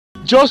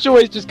Josh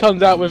always just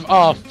comes out with,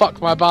 oh,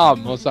 fuck my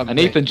bum or something. And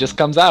Ethan just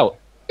comes out.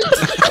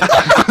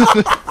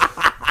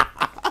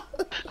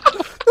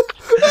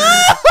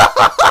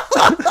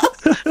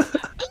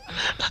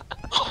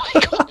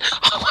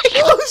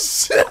 Oh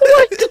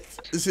shit!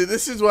 See,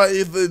 this is why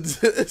Ethan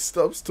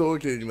stops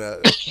talking now.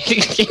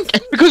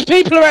 Because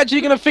people are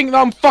actually going to think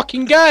that I'm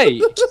fucking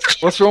gay.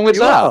 What's wrong with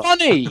that?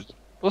 Funny.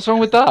 What's wrong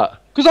with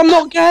that? Because I'm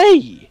not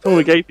gay. All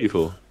the gay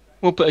people.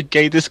 We'll put a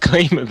gay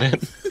disclaimer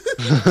then.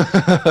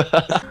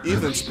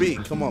 Ethan,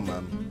 speak. Come on,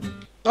 man.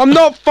 I'm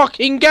not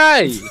fucking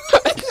gay.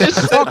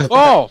 Just fuck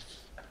off.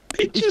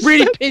 It's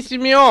really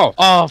pissing me off.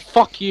 Oh,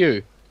 fuck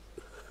you.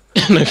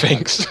 No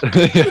thanks.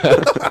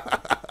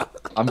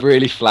 I'm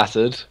really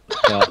flattered.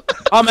 Yeah.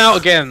 I'm out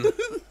again.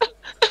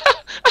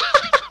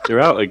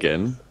 You're out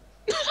again?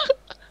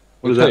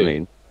 What does that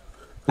mean?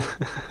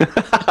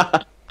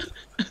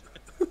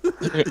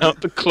 Out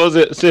the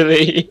closet,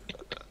 silly.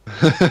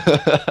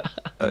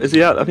 Is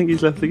he out? I think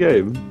he's left the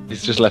game.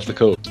 He's just left the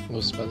call.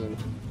 What's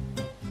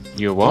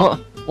You're what?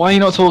 Why are you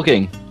not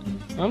talking?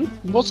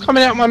 what's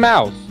coming out of my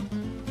mouth?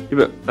 Yeah,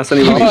 but that's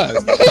only one.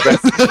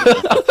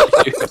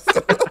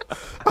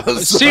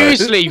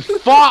 Seriously,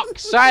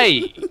 fuck's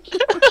sake!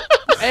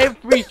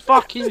 Every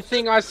fucking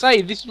thing I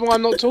say, this is why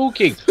I'm not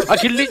talking. I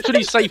can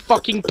literally say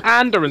fucking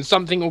panda and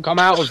something will come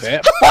out of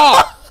it.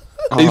 Fuck!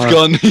 He's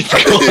gone. He's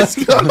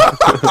gone.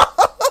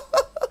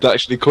 He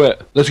actually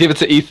quit. Let's give it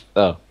to Eth.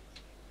 Oh.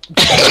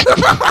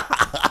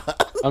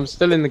 I'm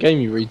still in the game,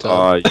 you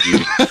retard.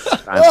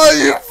 Oh,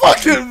 you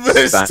fucking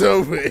missed,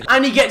 Toby.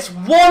 And he gets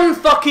one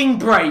fucking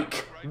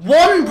break.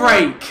 One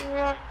break.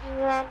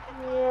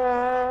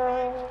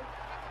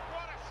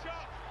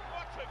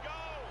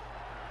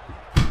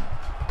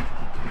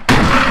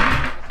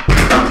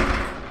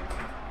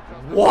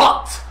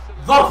 What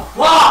the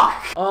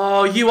fuck?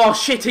 Oh, you are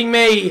shitting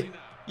me.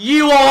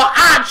 You are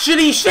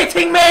actually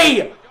shitting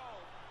me.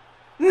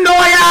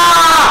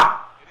 Neuer!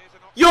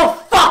 You're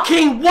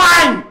fucking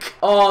wank!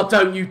 Oh,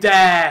 don't you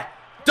dare.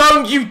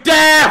 Don't you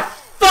dare!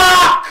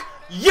 Fuck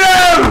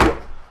you!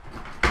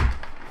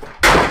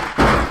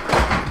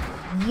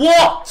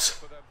 What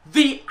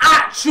the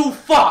actual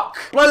fuck?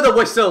 Blow the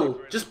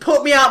whistle. Just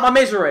put me out my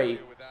misery.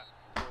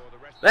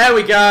 There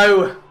we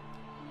go.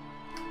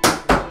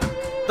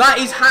 That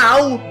is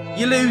how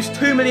you lose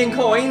 2 million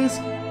coins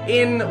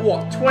in,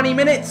 what, 20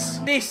 minutes?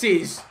 This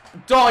is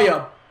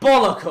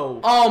diabolical.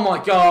 Oh my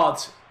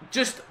god.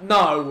 Just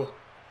no.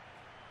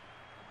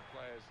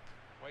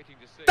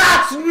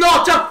 That's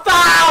not a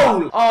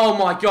foul! Oh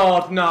my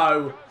god,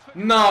 no.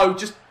 No,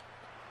 just...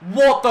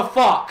 What the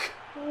fuck?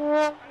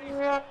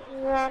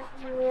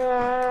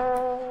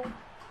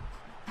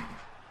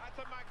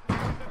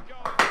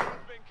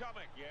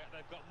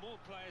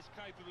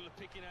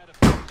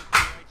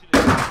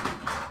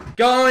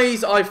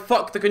 Guys, I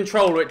fucked the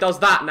controller. It does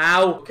that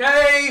now.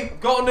 Okay, I've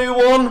got a new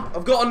one.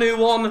 I've got a new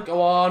one.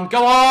 Go on,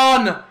 go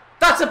on.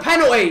 That's a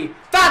penalty.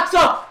 That's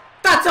a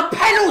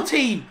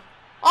penalty.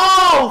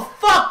 Oh,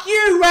 fuck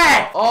you,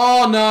 ref!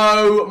 Oh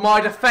no, my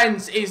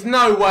defence is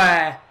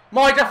nowhere.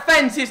 My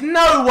defence is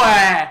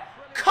nowhere.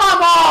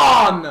 Come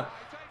on!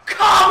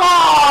 Come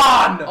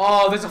on!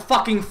 Oh, there's a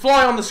fucking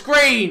fly on the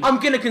screen. I'm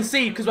gonna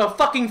concede because of a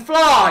fucking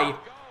fly.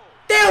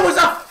 There was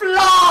a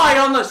fly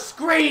on the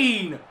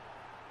screen.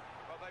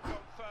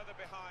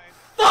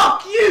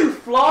 Fuck you,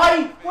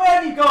 fly! Where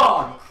have you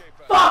gone?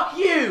 Fuck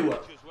you!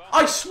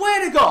 I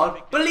swear to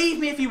God, believe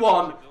me if you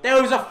want,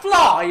 there was a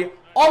fly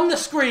on the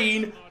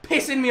screen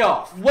pissing me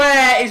off.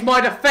 Where is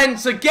my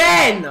defence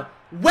again?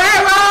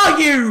 Where are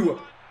you?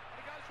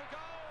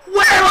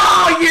 Where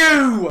are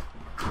you?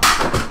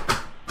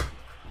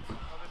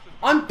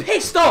 I'm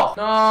pissed off.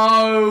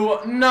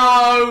 No,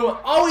 no.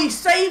 Oh, he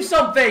saved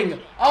something.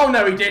 Oh,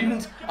 no, he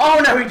didn't. Oh,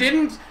 no, he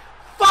didn't.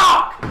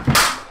 Fuck.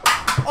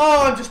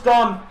 Oh, I'm just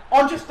done.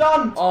 I'm just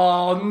done.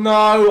 Oh,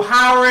 no,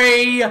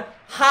 Harry.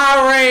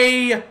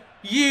 Harry,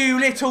 you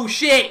little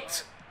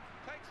shit.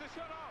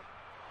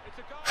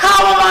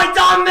 How have I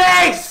done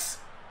this?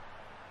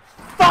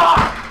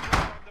 Fuck.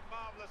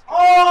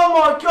 Oh,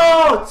 my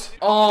God.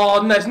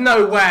 Oh, there's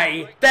no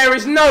way. There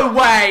is no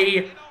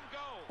way.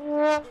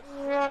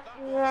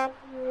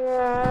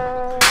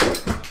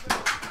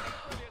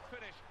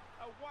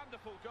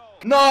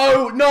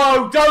 No,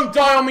 no, don't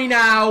die on me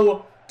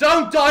now.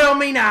 Don't die on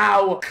me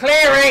now.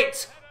 Clear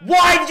it.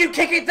 Why did you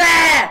kick it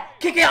there?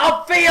 Kick it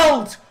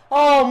upfield.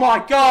 Oh my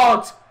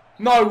God.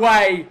 No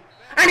way.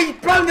 And he's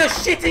blown the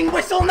shitting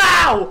whistle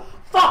now.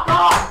 Fuck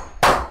off.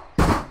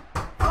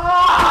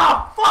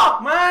 Ah,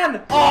 fuck,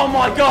 man. Oh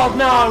my God,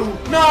 no.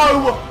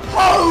 No.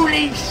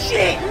 Holy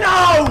shit,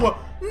 no.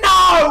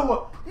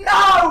 No.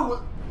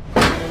 No.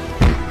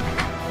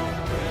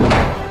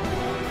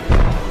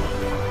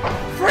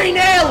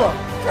 3-0.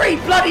 3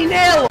 bloody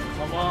nil!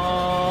 Come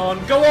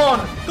on! Go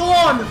on! Go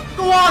on!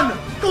 Go on!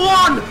 Go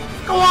on!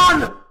 Go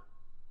on!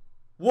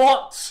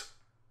 What?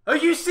 Are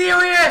you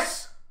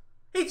serious?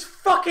 It's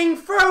fucking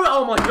frozen!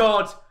 Oh my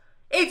God!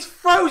 It's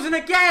frozen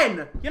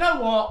again! You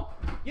know what?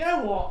 You know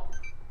what?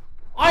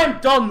 I am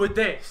done with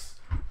this.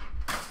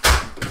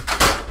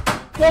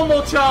 One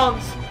more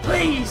chance.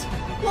 Please.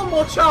 One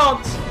more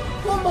chance.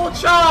 One more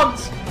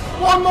chance.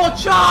 One more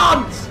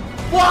chance.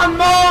 One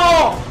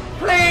more.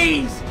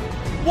 Please.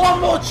 One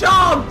more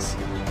chance.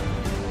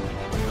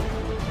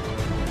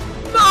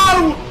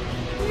 No.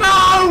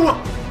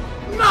 No.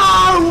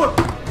 No.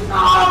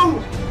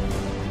 No.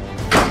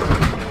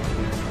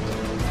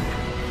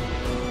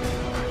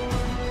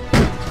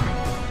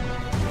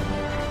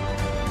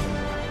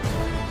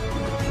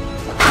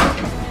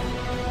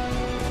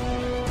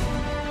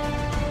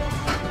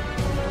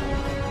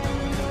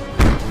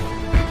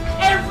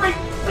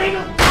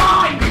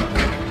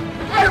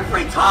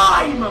 Every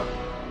time!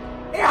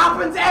 It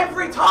happens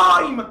every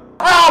time!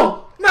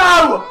 Oh!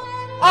 No!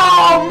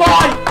 Oh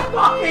my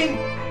fucking...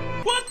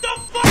 What the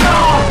fuck? No!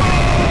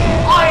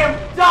 I am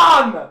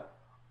done!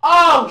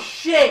 Oh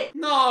shit!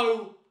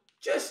 No!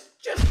 Just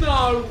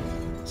no!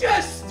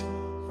 Just...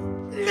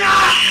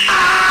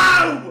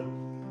 No!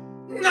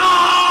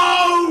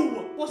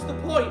 No! What's the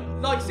point?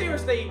 Like,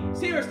 seriously,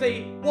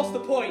 what's the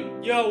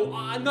point? Yo,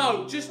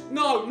 no, just,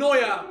 no,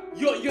 Neuer,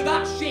 you're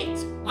that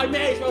shit. I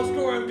may as well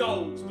score him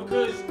goals,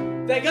 because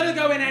they're gonna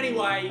go in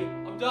anyway.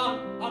 I'm done,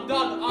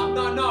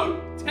 no,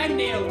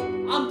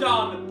 10-0, I'm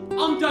done.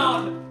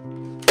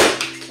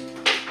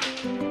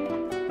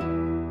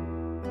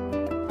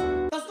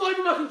 That's not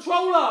even my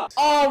controller.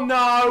 Oh,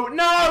 no,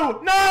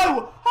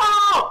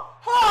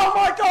 oh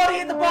my god, he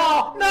hit the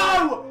bar.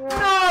 No,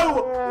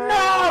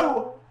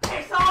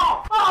 it's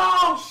off.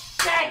 Oh,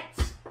 shit.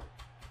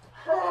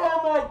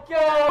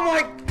 Oh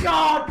my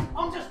god,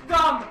 I'm just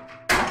done.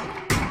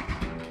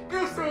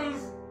 This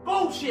is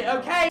bullshit,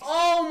 okay?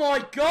 Oh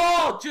my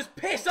god, just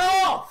piss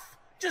off.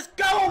 Just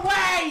go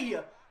away.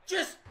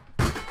 Just...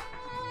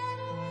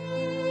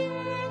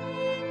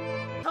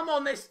 Come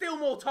on, there's still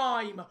more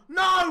time.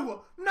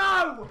 No.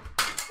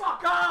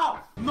 Fuck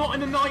off. Not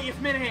in the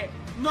 90th minute.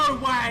 No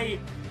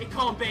way. It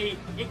can't be.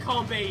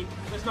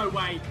 There's no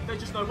way. There's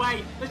just no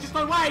way.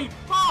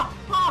 Ah!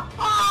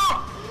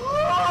 Oh!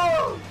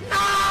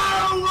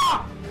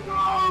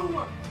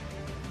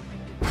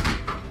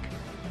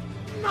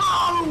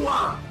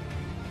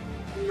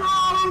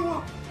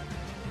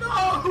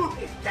 No!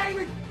 This game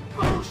is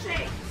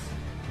bullshit!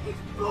 It's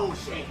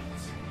bullshit!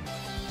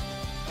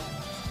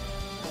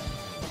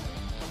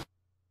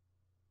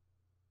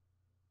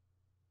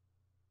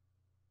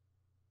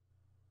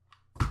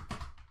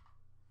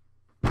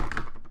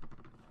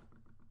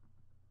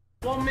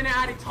 One minute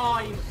at a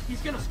time.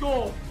 He's gonna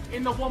score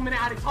in the 1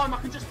 minute at a time. I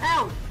can just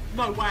tell.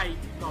 No way.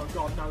 No,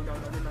 God, no.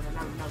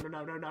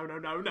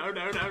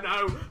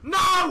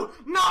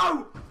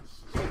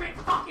 Stupid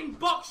fucking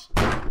box.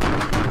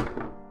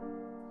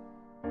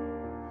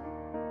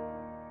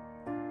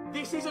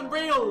 This isn't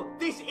real.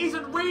 This is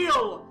not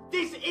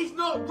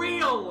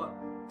real.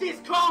 This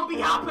can't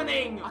be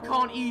happening. I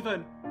can't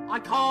even.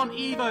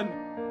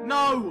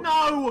 No.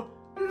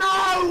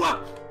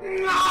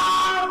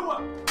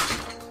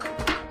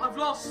 I've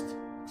lost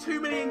 2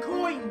 million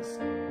coins.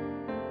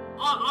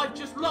 I've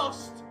just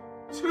lost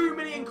 2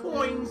 million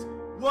coins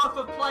worth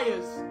of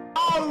players.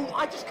 Oh,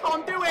 I just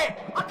can't do it.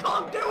 I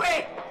can't do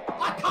it.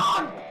 I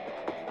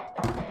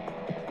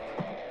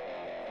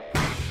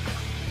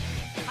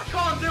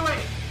can't do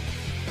it.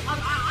 I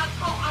can't.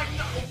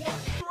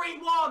 What's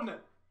 3-1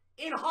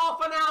 in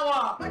half an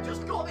hour? I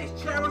just got this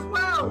chair as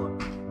well.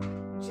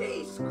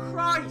 Jesus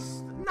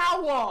Christ.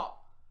 Now what?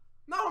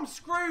 Now I'm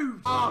screwed.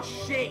 Oh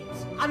shit.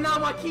 And now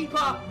my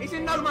keeper is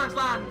in no man's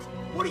land.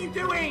 What are you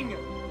doing?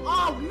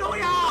 Oh,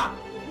 Neuer.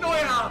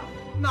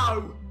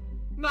 No.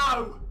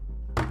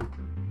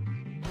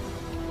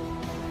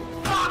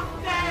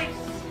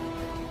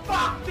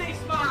 Fuck this,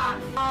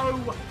 man.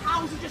 Oh,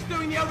 how's he just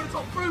doing the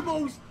over-the-top through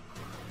balls?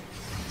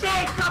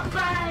 Shit, the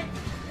bag.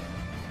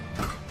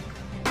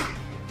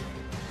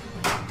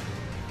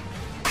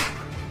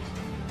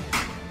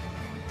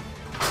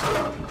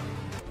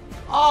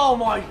 Oh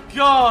my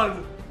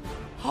god!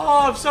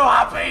 Oh, I'm so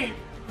happy!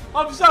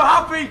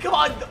 Come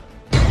on!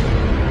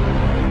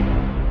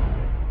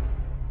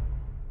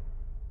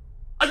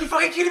 Are you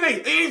fucking kidding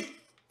me? Are you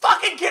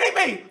fucking kidding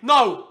me?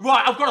 No!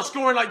 Right, I've got to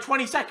score in like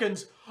 20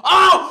 seconds.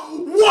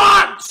 Oh!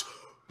 What?!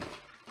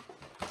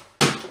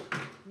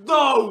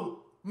 No!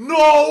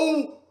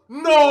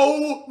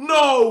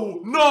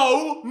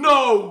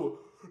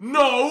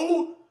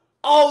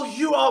 Oh,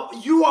 you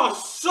are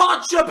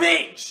such a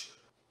bitch!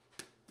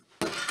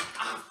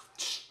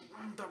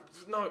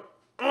 No.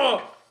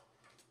 Oh.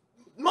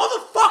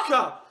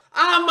 Motherfucker!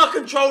 And my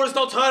controller's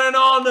not turning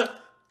on.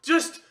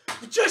 Just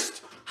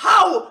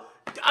how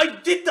I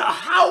did that.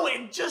 How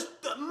it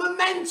just the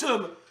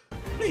momentum.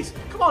 Please,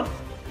 come on,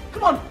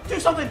 do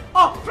something.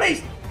 Oh,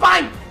 please,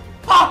 bang!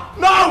 Oh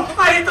no!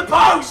 I hit the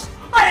post.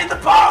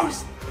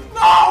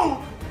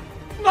 No!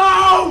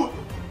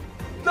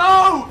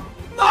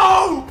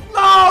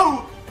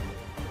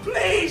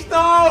 Please,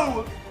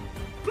 no!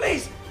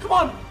 Please, come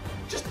on.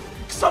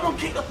 Someone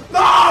kick the...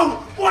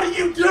 No! What are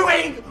you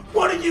doing?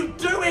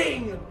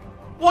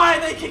 Why are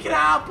they kicking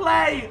out of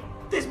play?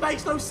 This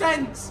makes no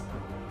sense.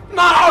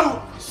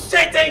 No!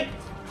 Sitting!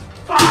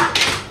 Fuck!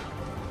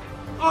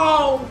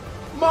 Oh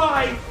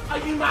my! Are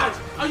you mad?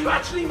 Are you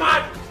actually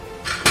mad?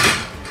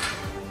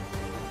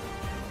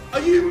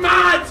 Are you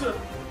mad?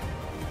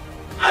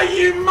 Are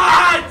you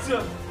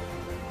mad?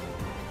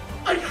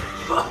 Are you...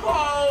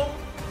 Oh.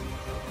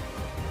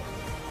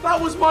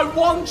 That was my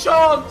one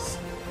chance.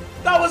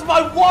 That was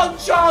my one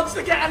chance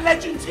to get a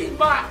legend team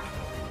back.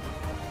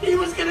 He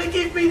was gonna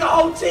give me the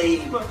whole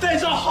team.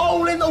 There's a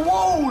hole in the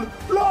wall.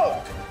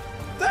 Look.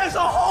 There's a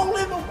hole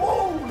in the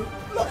wall.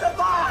 Look at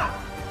that.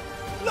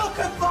 Look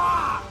at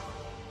that.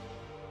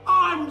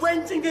 I'm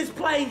renting this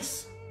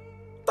place.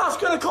 That's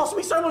gonna cost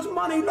me so much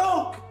money.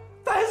 Look.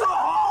 There's a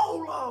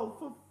hole. Oh,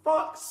 for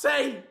fuck's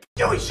sake.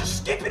 Yo, he's just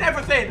skipping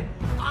everything.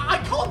 I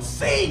can't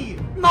see.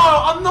 No,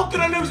 I'm not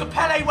gonna lose a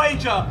Pele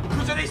wager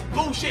because of this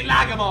bullshit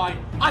lag of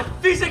mine. I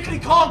physically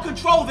can't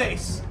control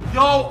this.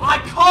 Yo, I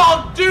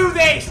can't do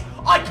this.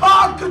 I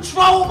can't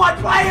control my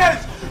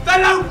players. They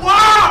don't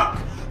work.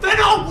 They're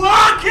not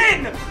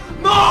working.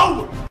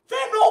 No,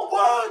 they're not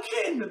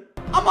working.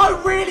 Am I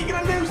really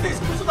gonna lose this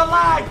because of the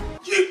lag?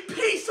 You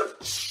piece of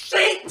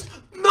shit.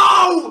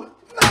 No,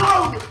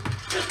 no.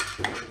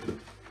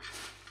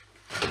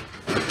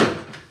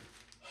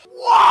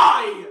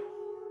 Why?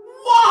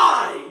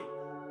 Why?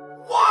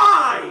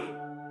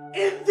 Why?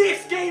 In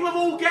this game of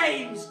all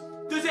games,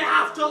 does it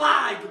have to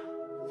lag?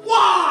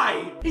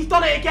 Why? He's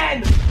done it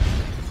again.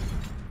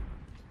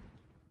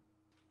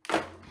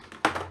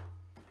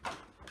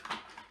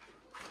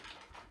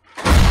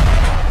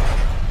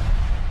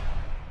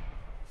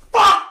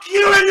 Fuck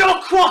you and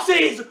your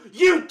crosses,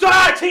 you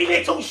dirty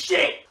little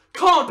shit.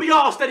 Can't be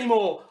arsed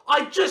anymore.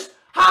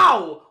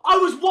 How? I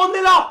was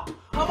 1-0 up.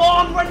 Come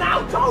on,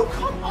 Ronaldo.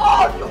 Come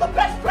on. You're the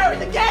best player in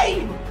the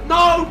game.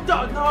 No,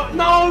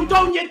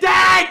 don't you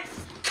dare.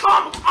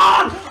 Come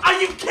on.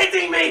 Are you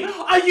kidding me?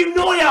 Are you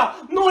Neuer?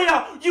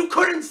 Neuer, you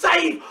couldn't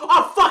save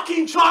a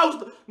fucking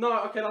child. No,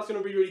 okay, that's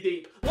going to be really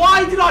deep.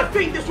 Why did I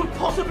think this would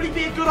possibly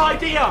be a good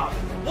idea?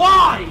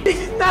 Why? This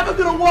is never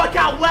going to work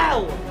out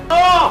well.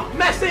 Oh,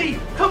 Messi.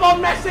 Come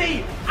on,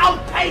 Messi.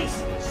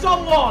 Outpace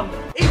someone.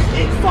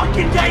 It's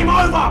fucking game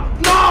over.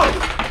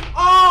 No.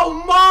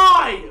 Oh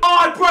my! Oh,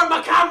 I broke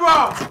my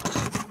camera!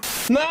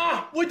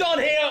 Nah, we're done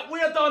here.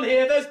 We are done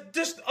here. There's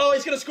just... Oh,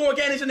 he's going to score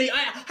again, isn't he?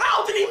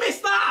 How did he miss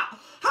that?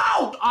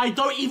 How? I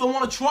don't even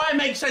want to try and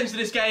make sense of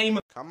this game.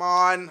 Come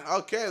on.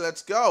 Okay,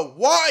 let's go.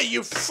 Why are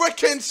you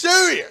freaking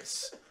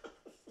serious?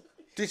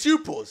 Did you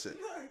pause it?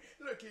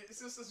 No, look,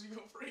 it's just as we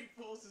got 3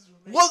 pauses from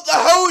me. What the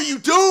hell are you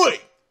doing?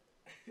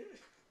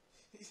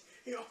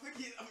 I think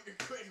he's having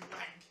a quick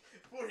wank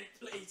before he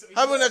plays.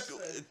 Having a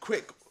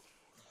quick...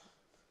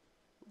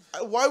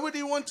 Why would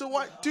he want to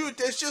watch? Dude,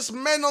 there's just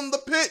men on the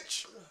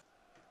pitch.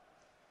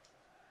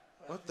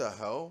 What the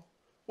hell?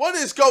 What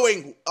is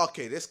going...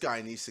 Okay, this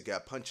guy needs to get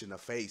a punch in the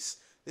face.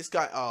 This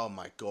guy... Oh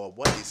my god,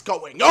 what is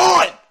going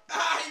on?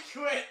 I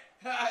quit.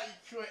 I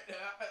quit.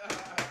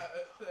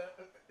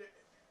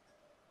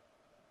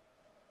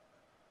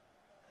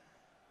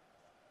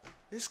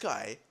 This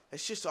guy...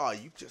 It's just... Oh,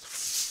 you just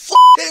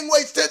fucking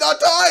wasted our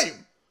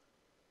time.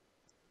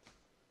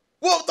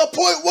 What the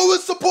point? What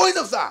was the point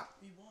of that?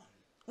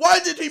 Why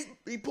did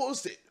he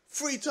paused it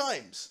 3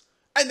 times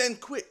and then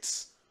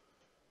quits?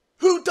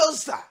 Who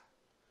does that?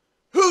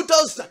 Who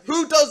does that?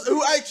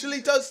 Who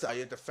actually does that?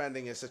 You're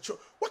defending as a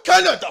What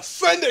kind of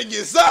defending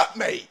is that,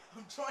 mate?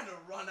 I'm trying to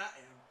run at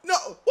him. No,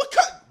 what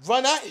kind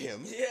run at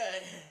him? Yeah.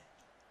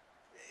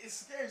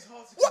 This game's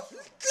hard to What?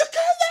 control. Look at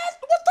that!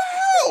 What the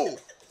hell?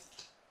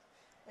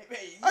 Hey,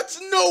 mate. That's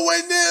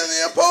nowhere near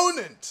the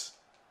opponent.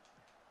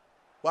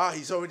 Wow,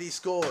 he's already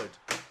scored.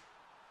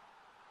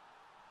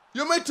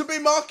 You're meant to be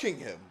marking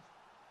him.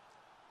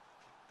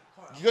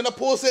 You're gonna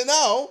pause it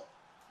now?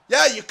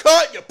 Yeah, you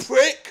can't, you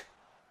prick.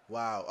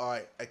 Wow,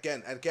 alright,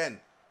 again, and again.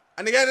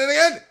 And again, and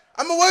again.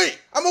 I'm away.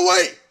 I'm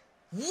away.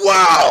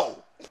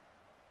 Wow.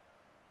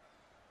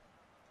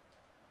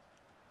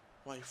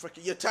 Why you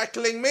freaking... You're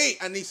tackling me.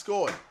 And he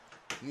scored.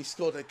 And he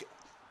scored again.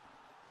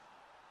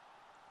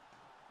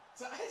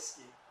 Is that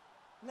Heskey?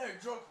 No,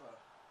 Drogba.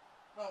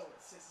 No,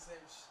 it's his name.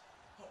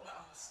 Oh,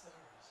 wow, Stars.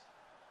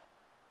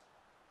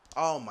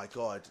 Oh my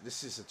god,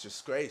 this is a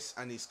disgrace.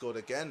 And he scored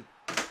again.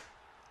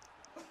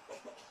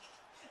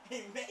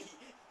 Hey, mate.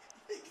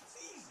 It's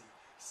easy.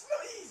 It's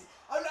not easy.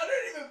 I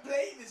don't even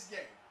play this game.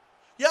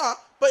 Yeah,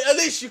 but at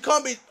least you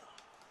can't be...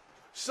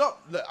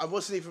 Stop. Look, I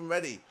wasn't even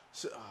ready.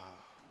 So,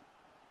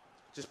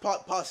 just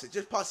pass it.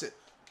 Just pass it.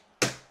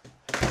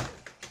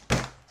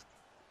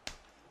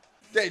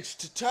 Then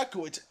to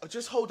tackle it,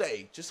 just hold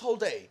A. Just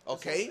hold A,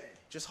 okay?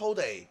 Just hold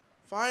A.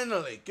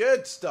 Finally,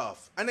 good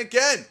stuff. And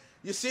again,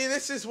 you see,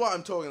 this is what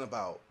I'm talking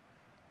about.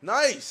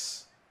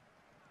 Nice.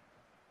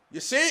 You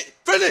see?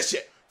 Finish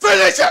it.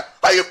 Finish it.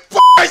 Are you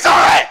f***ing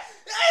sorry?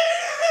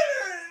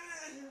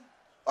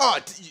 Oh,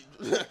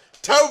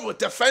 terrible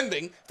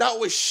defending. That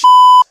was shit.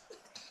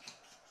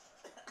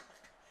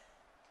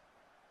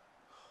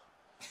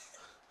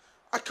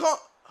 I can't.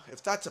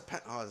 If that's a pen,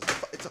 oh,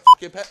 it's a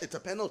fucking pen. It's a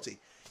penalty.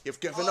 You've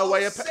given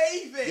away a pen.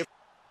 Save it.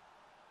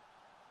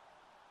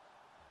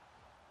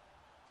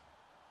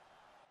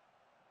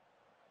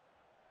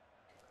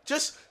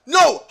 Just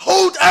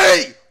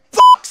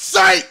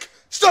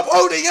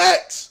holding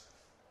X.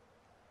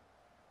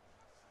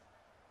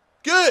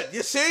 Good.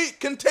 You see?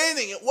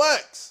 Containing. It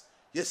works.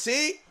 You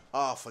see?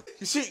 Oh,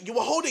 you see, you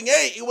were holding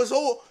A. It was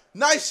all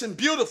nice and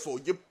beautiful.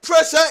 You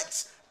press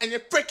X and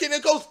it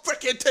goes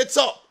freaking tits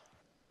up.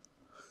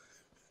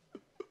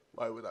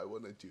 Why would I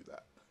want to do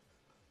that?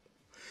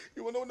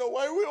 You want to know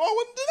why I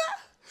want to do that?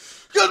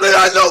 Because we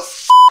had no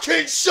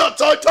fucking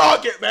shots on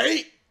target,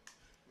 mate.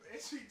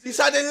 He's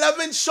had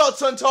 11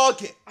 shots on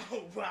target.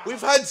 Oh, wow. We've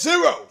had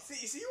 0.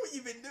 See what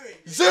you've been doing?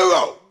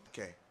 0.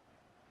 Okay.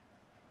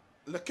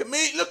 Look at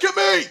me. Look at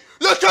me.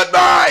 Look at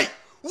me.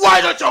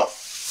 Why don't you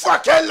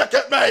fucking look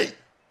at me?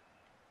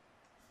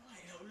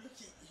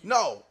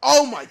 No.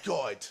 Oh my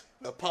God.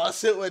 I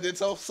pass it when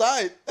it's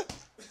offside.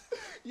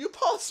 You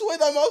pass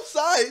when I'm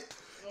offside.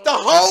 The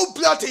whole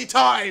bloody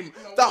time.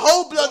 The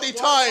whole bloody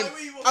time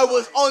I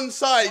was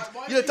onside.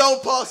 You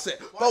don't pass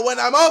it. But when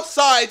I'm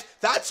offside,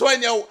 that's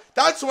when you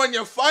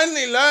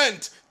finally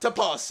learned to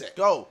pass it.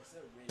 Go.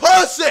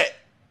 Pass it.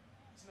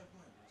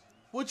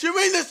 What do you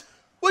mean this?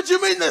 What do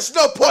you mean there's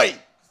no point?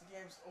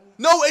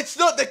 No, it's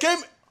not the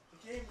game.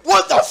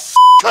 What the f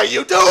are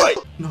you doing?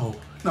 No.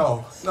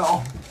 No.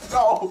 No.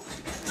 No.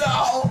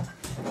 No.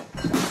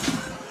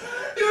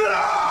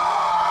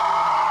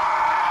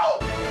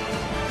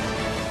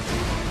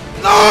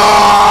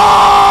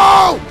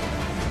 No!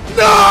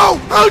 No!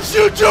 How'd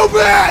you do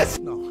this?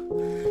 No.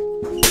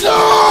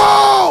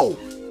 No!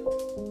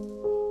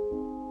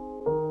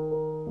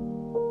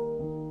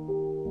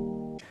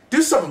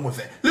 Do something with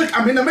it. Look,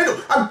 I'm in the middle.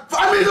 I'm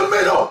in the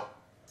middle.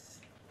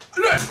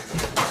 Look.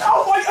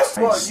 Oh my God.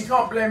 Well, you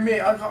can't blame me.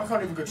 I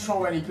can't even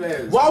control any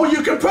players. Well,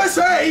 you can press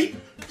A.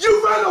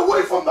 You ran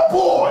away from the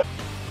board.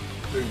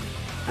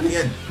 And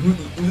again,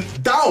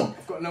 down.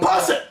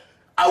 Pass it.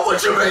 And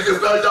what you mean you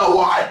don't know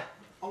why?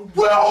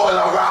 We're all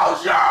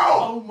around you!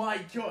 Oh my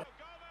God!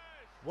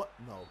 What?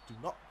 No, do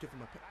not give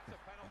him a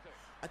penalty.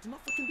 I did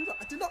not fucking do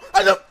that.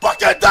 I didn't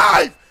fucking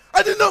dive!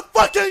 I did not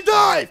fucking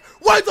dive!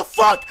 Why the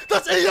fuck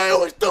does EA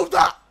always do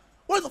that?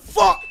 Why the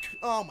fuck?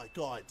 Oh my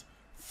God.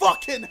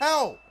 Fucking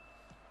hell!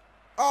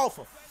 Oh,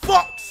 for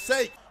fuck's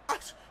sake!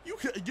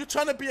 You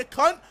trying to be a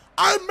cunt?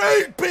 I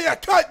made be a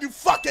cunt, you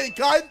fucking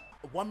cunt!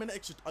 1 minute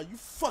extra. Are you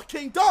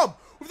fucking dumb?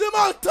 With the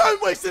amount of time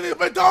wasting you've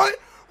been doing?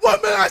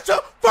 1 minute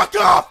extra. Fuck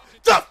off!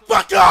 Just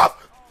fuck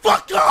off!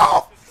 Fuck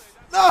off!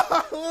 No!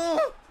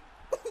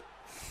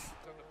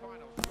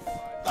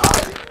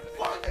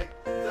 Fucking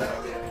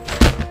serious!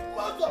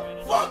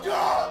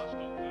 Motherfucker!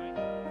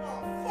 Oh,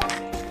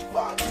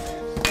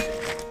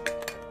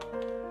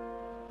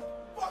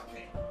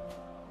 fucking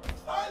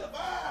pile of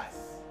ass!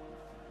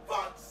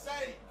 Fuck's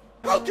sake!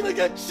 How can I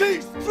get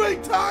cheese 3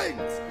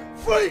 times?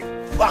 3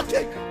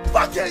 fucking!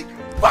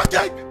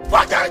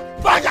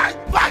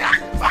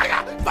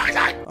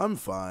 I'm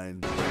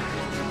fine.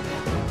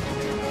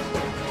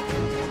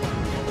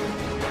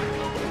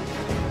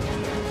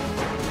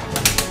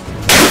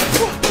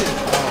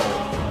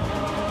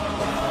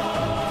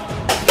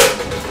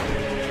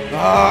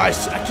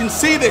 I can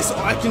see this.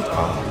 I can. Oh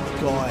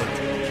my God.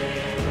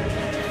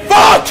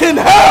 Fucking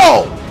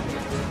hell!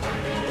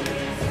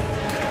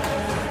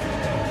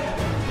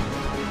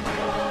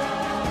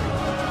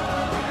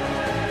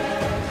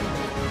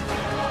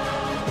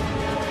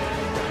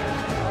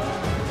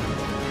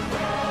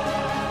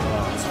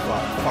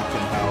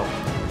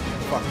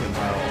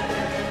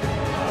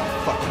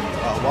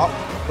 What?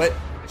 Wait,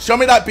 show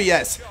me that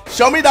BS.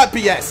 Show me that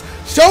BS.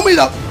 Show me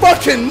that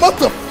fucking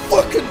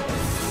motherfucking.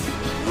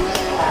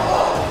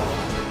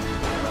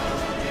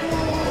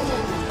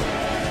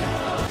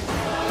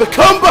 The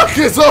comeback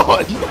is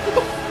on.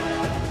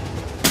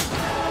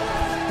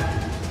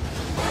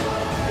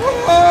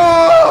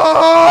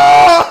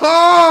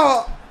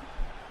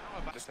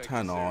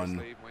 10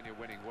 on.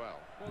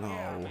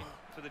 No.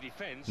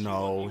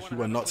 No,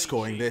 you are not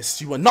scoring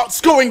this. You are not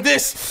scoring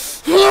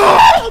this.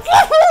 Oh,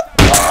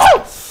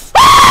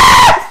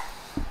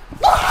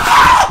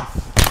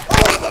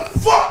 for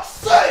fuck's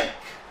sake!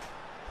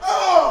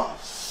 Oh,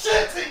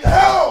 shitting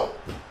hell!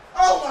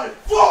 Oh my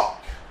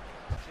fuck!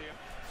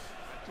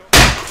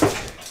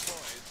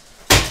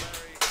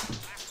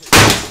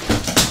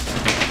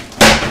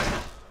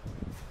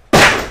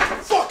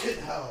 Fucking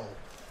hell!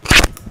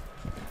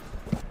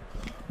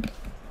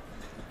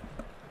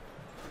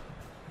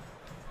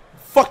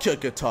 Fuck your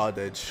guitar,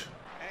 Didge.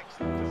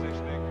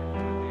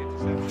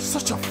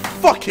 Such a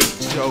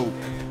fucking joke.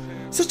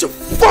 Such a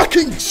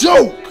fucking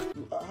joke!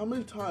 How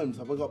many times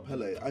have I got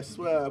Pele? I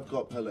swear I've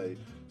got Pele.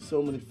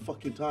 So many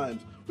fucking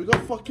times. We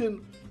got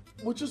fucking...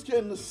 We're just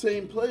getting the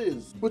same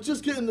players. We're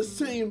just getting the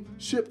same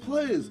shit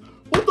players.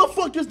 What the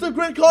fuck is the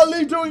Great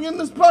Carly doing in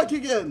this pack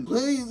again?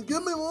 Please,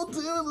 give me one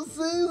team of the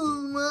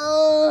season,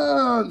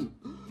 man!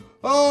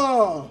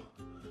 Oh!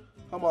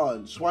 Come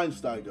on,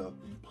 Schweinsteiger.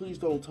 Please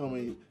don't tell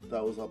me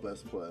that was our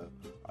best player.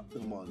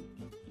 Come on.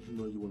 You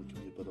know you want to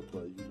give me a better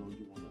player. You know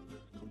you want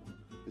to. Come on.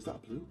 Is that a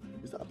blue?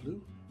 Is that a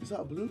blue? Is that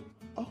a blue?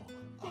 Oh.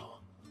 Oh.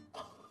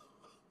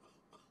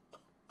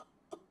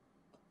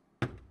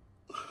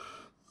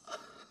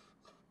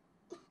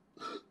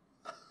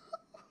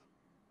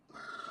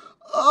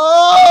 Oh.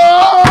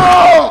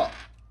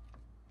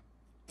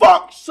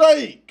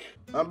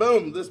 And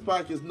boom, this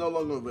pack is no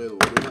longer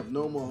available. We have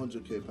no more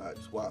 100k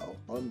packs. Wow,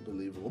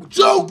 unbelievable.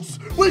 Jokes!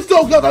 We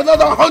still got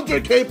another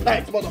 100k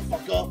packs,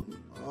 motherfucker!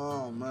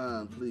 Oh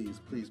man, please,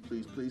 please,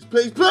 please, please,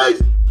 please,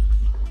 please!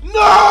 No!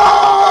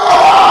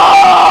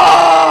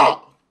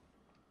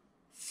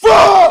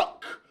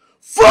 Fuck!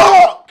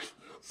 Fuck!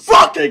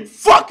 Fucking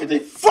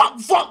fuckity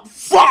fuck, fuck,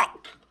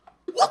 fuck!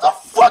 What the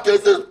fuck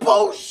is this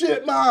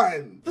bullshit,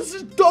 man? This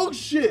is dog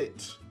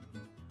shit.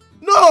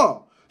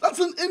 No! That's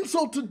an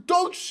insult to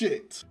dog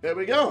shit. Here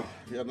we go.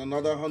 Got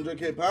another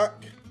 100k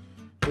pack.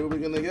 Who are we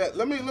gonna get?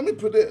 Let me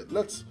put it.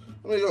 Let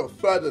me go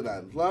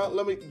Ferdinand.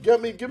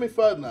 Give me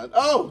Ferdinand.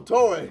 Oh,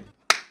 Torre.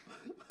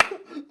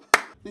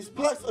 These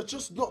packs are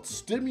just not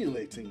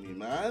stimulating me,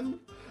 man.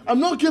 I'm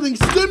not getting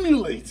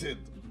stimulated.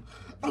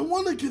 I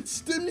want to get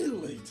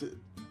stimulated.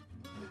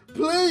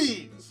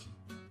 Please.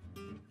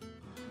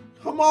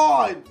 Come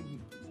on.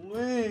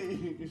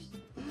 Please.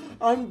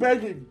 I'm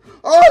begging.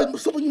 Oh,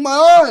 something in my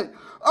eye.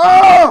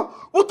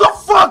 Oh, what the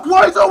fuck?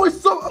 Why is always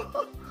so...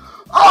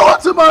 Oh,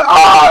 what's in my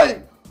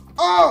eye?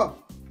 Oh,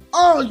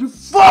 you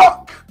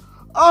fuck.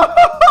 Why?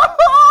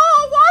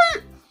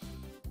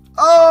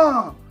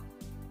 Oh,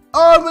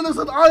 I mean, there's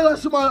an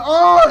eyelash in my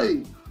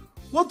eye.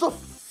 What the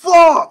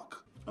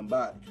fuck? I'm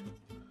back.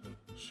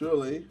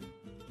 Surely.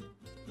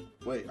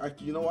 Wait,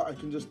 you know what? I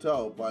can just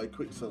tell by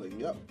quick selling.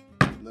 Yep.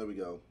 There we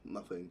go.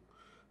 Nothing.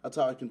 That's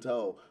how I can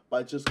tell,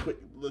 by just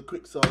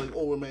quick selling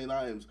all remaining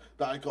items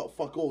that I got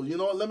fuck all. You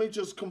know what? Let me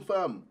just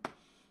confirm.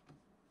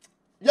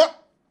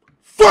 Yep.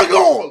 Fuck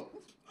all!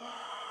 Oh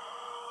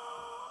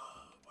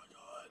my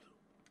god.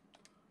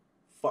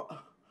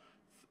 Fuck.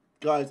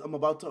 Guys, I'm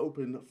about to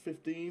open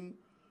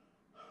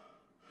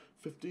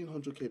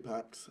 1,500k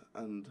packs,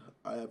 and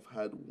I have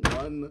had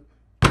one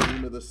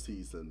game of the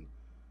season.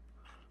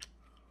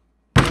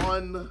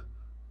 One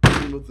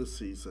game of the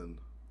season.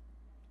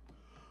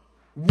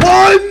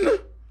 One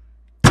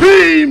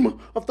team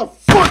of the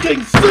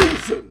fucking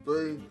season!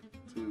 3,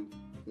 2,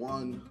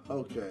 1,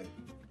 okay.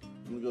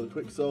 I'm gonna go to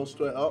quick sell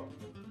straight up.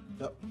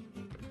 Yep.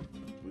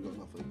 We got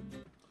nothing.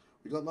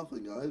 We got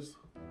nothing, guys.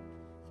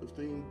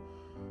 15.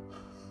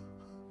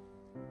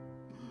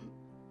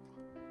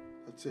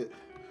 That's it.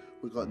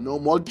 We got no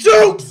more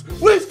jokes!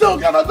 We still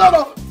got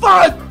another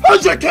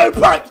 500k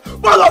packs!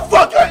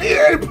 Motherfucker,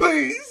 EA,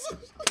 please!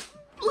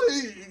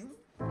 Please!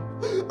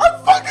 I'm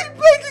fucking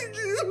begging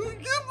you!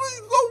 Give me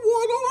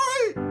someone,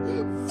 alright?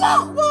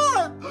 Fuck,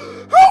 man!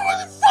 How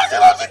many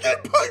fucking 100k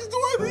packs do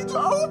I need to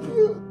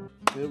open?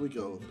 Here we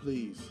go,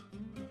 please.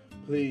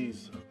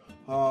 Please.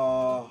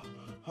 Ha, ha,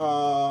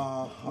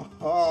 ha,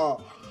 ha,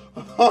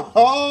 ha, ha,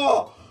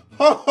 ha,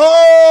 ha,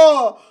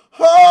 ha,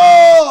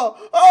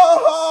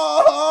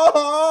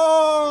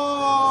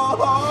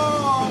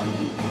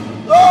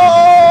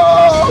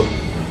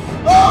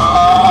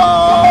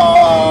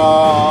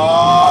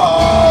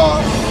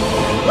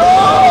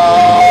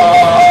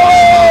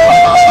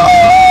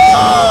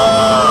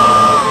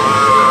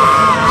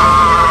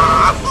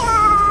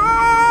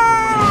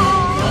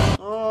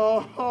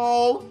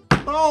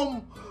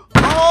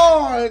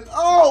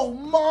 oh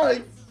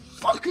my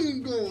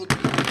fucking god!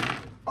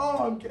 Oh,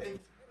 I'm getting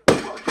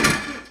fucking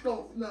pissed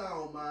off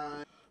now,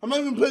 man. I'm not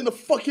even playing the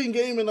fucking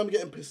game and I'm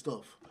getting pissed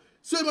off.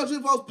 So imagine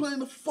if I was playing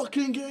the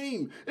fucking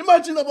game.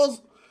 Imagine I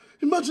was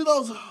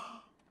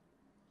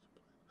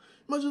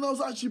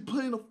actually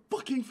playing a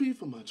fucking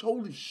FIFA match.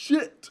 Holy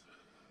shit.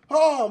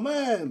 Oh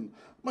man,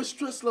 my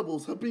stress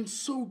levels have been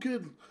so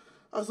good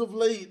as of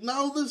late.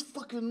 Now this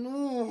fucking,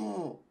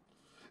 oh,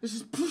 it's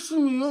just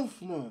pushing me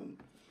off, man.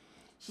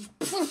 It's just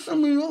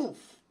pushing me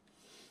off.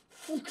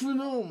 Fucking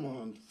no,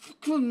 man.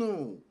 Fucking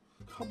no.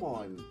 Come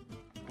on.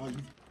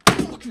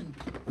 Fucking.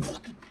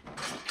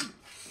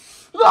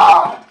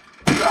 Ah!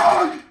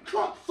 Ah, you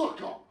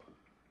cocksucker!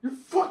 You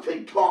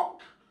fucking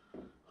cock!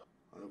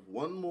 I have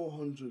one more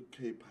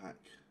 100k pack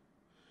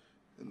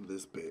in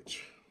this bitch.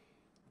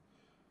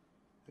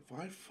 If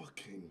I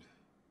fucking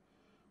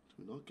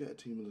do not get a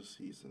team of the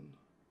season,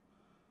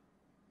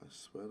 I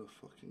swear to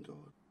fucking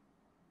God.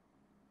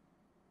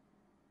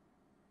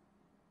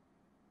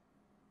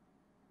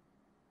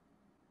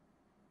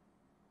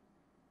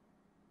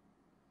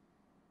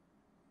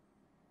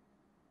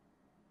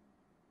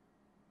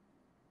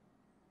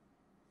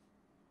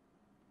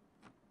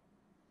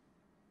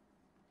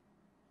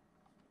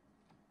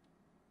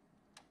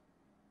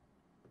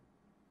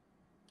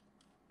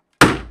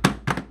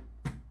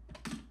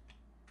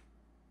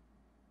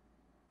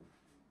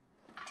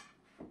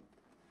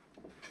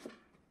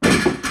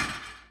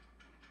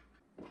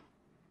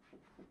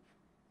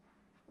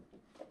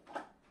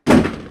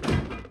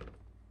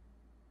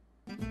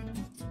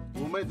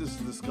 We'll make this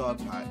a discard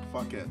pack,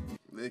 fuck it.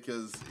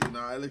 Because, you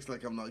know, it looks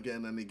like I'm not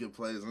getting any good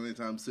players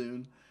anytime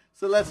soon.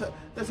 So let's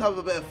have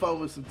a bit of fun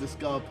with some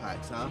discard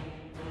packs, huh?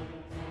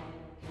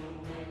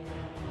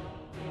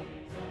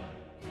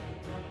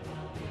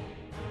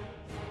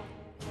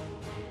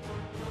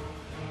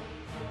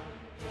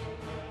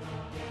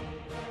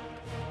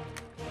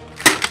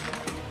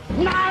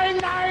 Nine,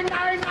 nine,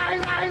 nine,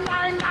 nine, nine,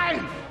 nine,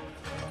 nine.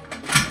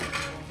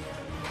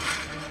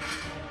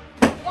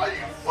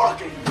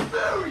 fucking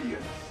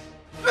furious.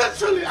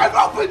 Literally, I've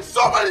opened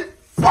so many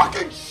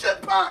fucking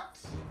shit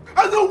packs.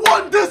 And the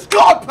one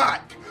discard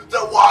pack. The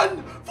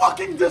one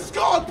fucking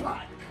discard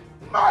pack.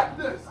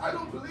 Madness. I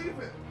don't believe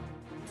it.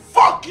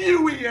 Fuck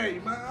you, EA,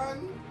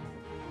 man.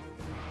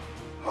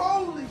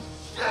 Holy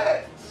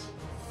shit.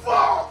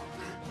 Fuck.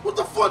 What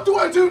the fuck do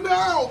I do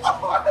now?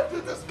 I have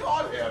to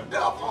discard him.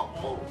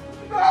 No.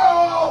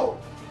 No.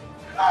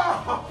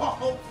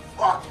 No.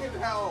 Fucking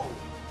hell.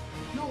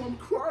 Yo, I'm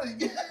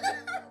crying.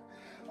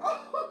 I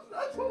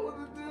don't want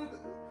to do this.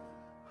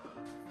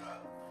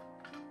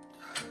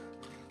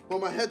 Well,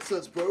 my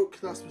headset's broke,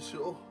 that's for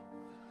sure.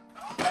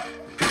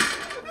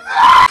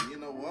 You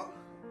know what?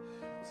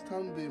 It's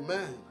time to be a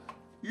man.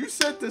 You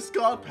said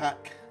discard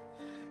pack.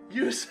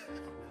 You said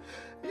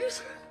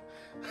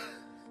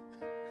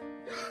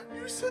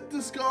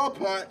discard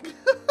pack.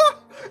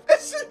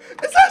 It's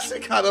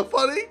actually kind of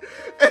funny.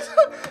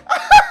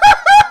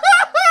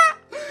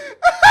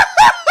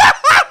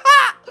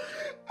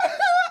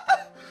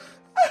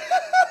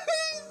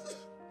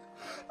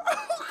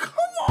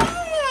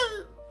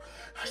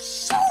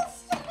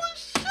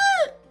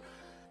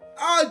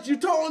 You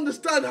don't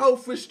understand how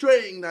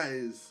frustrating that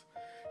is.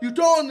 You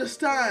don't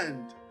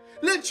understand.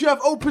 Literally,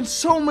 I've opened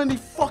so many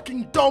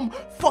fucking dumb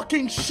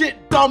fucking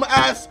shit, dumb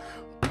ass,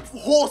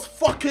 horse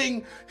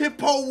fucking,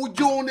 hippo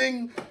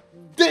yawning,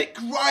 dick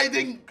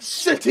riding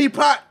shitty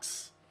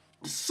packs.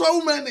 So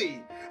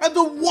many. And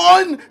the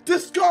one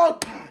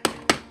discard pack.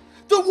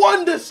 The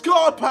one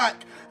discard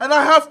pack. And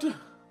I have to,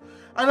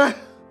 and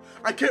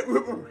I can't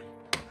remember.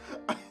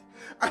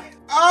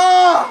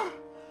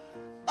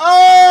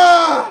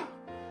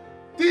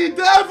 The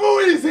devil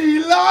is a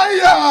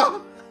liar!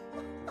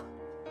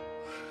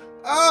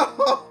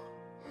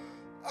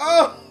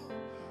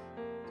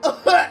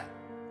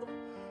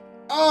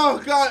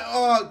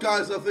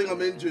 Guys, I think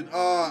I'm injured.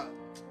 I'm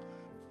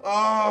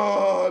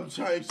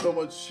trying so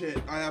much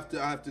shit. I have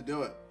to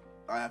do it.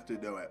 I have to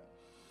do it.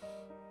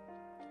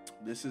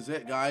 This is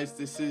it, guys.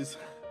 This is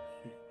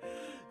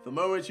the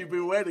moment you've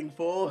been waiting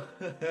for.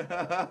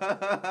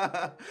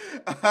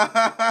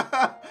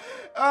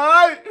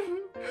 Alright.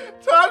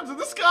 Time to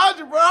discard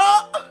you, bro.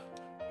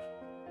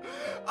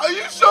 Are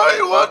you sure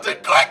you want to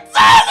quick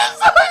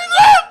silence?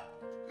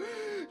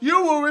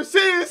 You will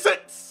receive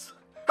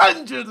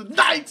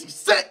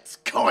 696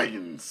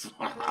 coins.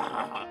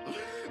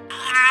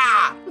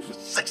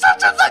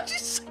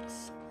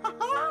 696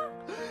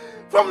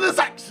 from this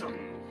action.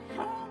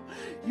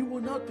 You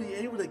will not be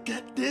able to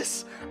get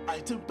this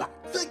item back.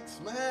 Thanks,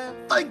 man.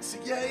 Thanks,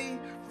 yay.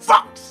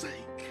 Fuck's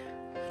sake.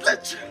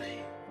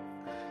 Literally.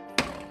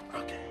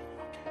 Okay.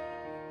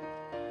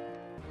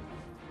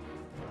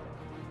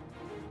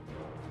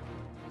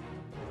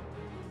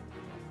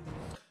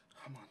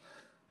 Come on.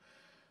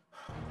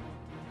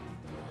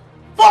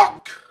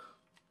 Fuck!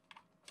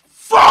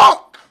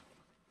 Fuck!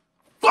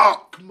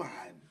 Fuck,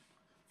 man.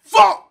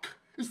 Fuck!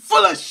 It's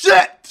full of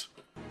shit!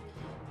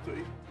 3,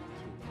 2,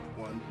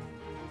 1.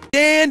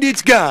 And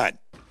it's gone.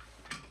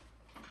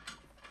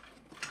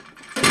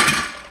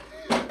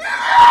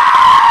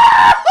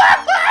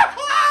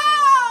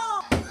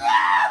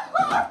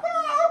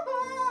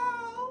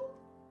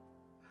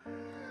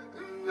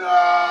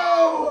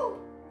 No!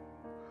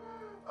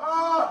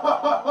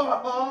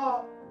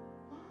 I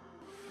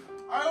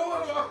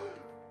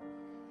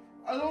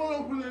don't want to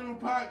open any more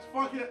packs.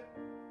 Fuck it.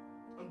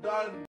 I'm done.